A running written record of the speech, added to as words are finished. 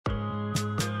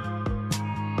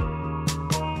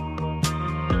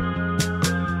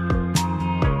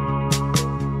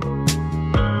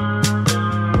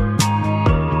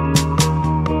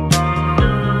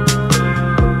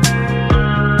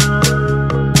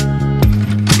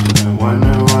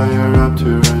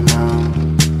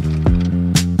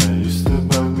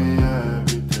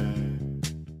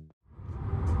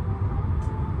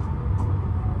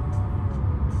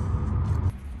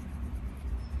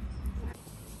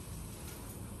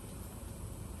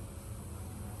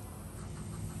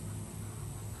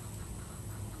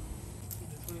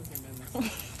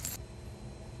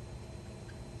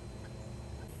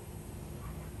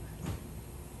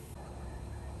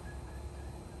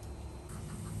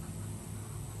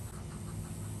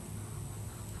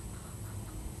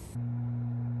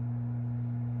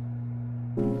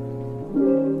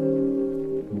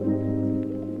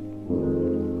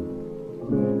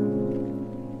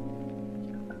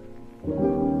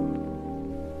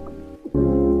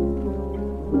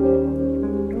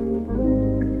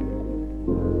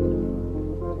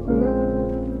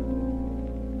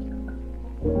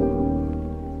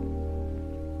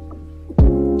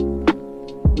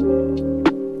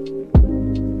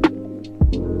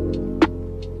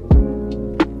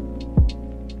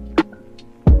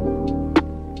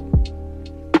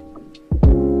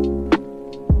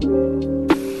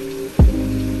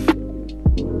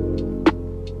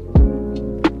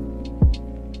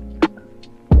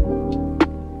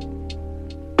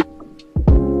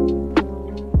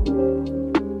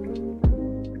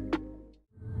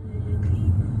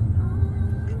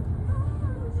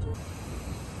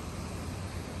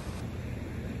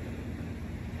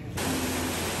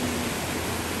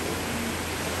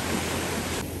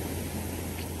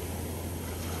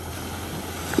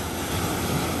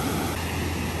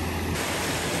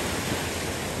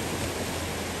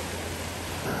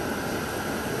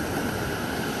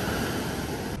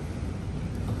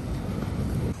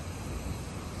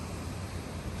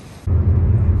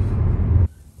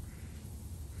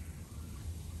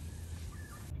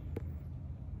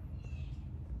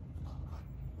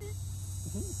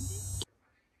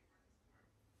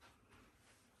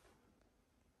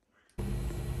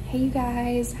Hey you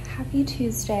guys, happy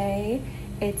Tuesday.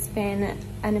 It's been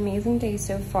an amazing day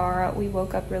so far. We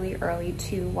woke up really early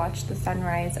to watch the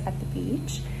sunrise at the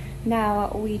beach.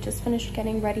 Now we just finished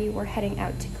getting ready. We're heading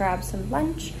out to grab some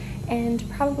lunch and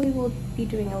probably we'll be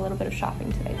doing a little bit of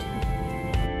shopping today too.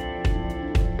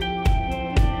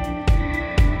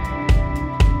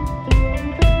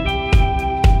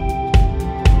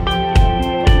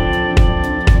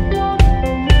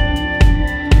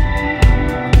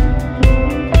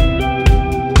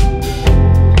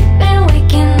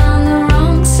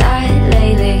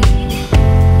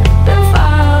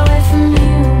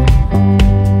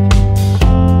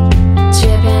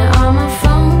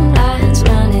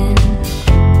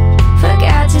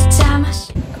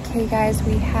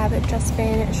 We have just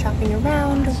been shopping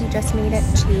around. We just made it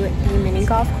to the mini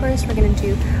golf course. We're gonna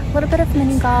do a little bit of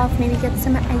mini golf, maybe get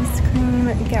some ice cream,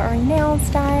 get our nails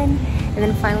done, and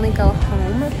then finally go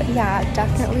home. But yeah,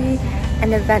 definitely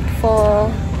an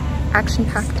eventful,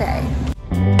 action-packed day.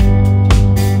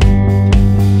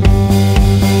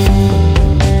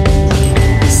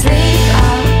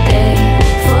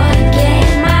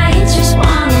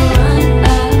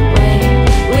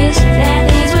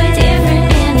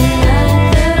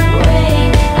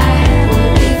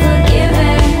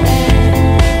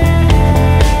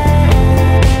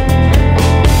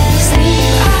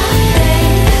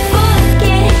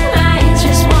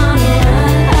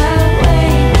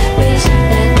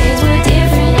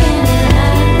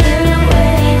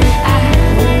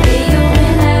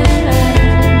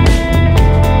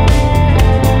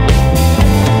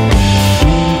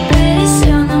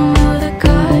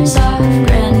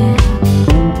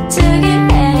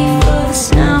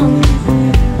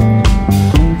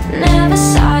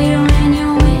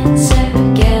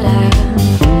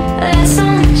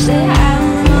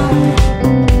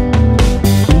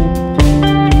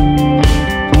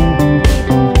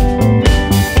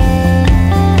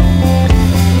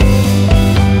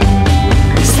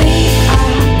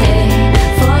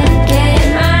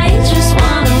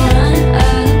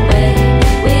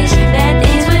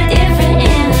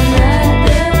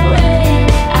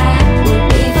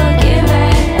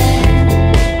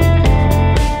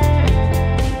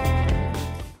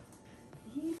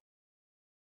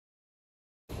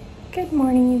 Good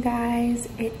morning, you guys.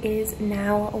 It is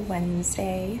now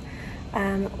Wednesday.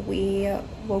 We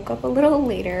woke up a little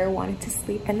later, wanted to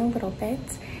sleep in a little bit.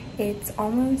 It's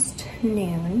almost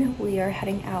noon. We are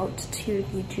heading out to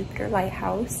the Jupiter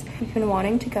Lighthouse. We've been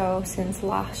wanting to go since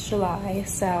last July,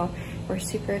 so we're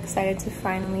super excited to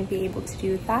finally be able to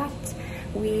do that.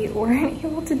 We weren't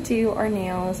able to do our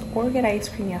nails or get ice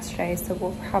cream yesterday, so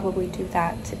we'll probably do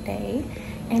that today.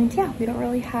 And yeah, we don't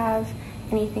really have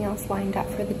anything else lined up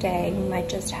for the day. We might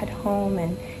just head home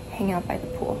and hang out by the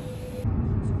pool.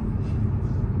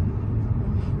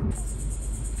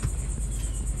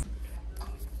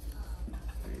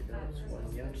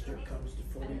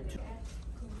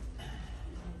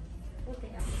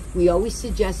 We always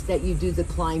suggest that you do the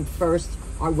climb first.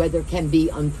 Our weather can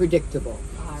be unpredictable.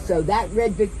 So that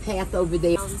red brick path over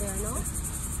there. Down there, no?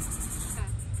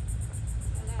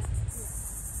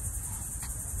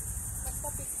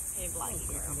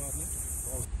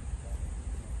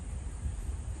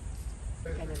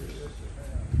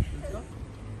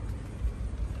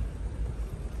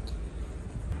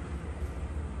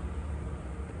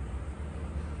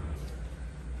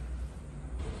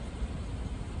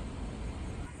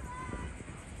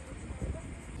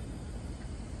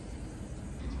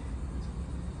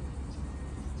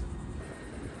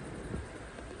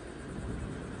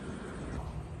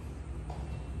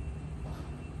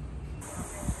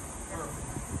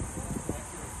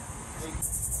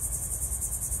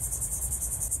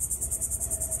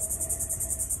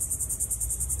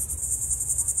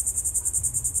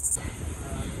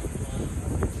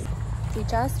 We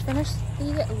just finished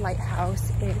the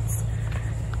Lighthouse. It's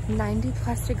 90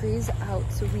 plus degrees out,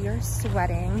 so we are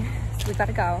sweating. So we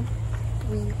gotta go.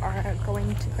 We are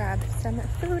going to grab some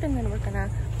food and then we're gonna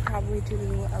probably do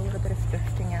a little bit of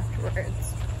thrifting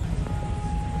afterwards.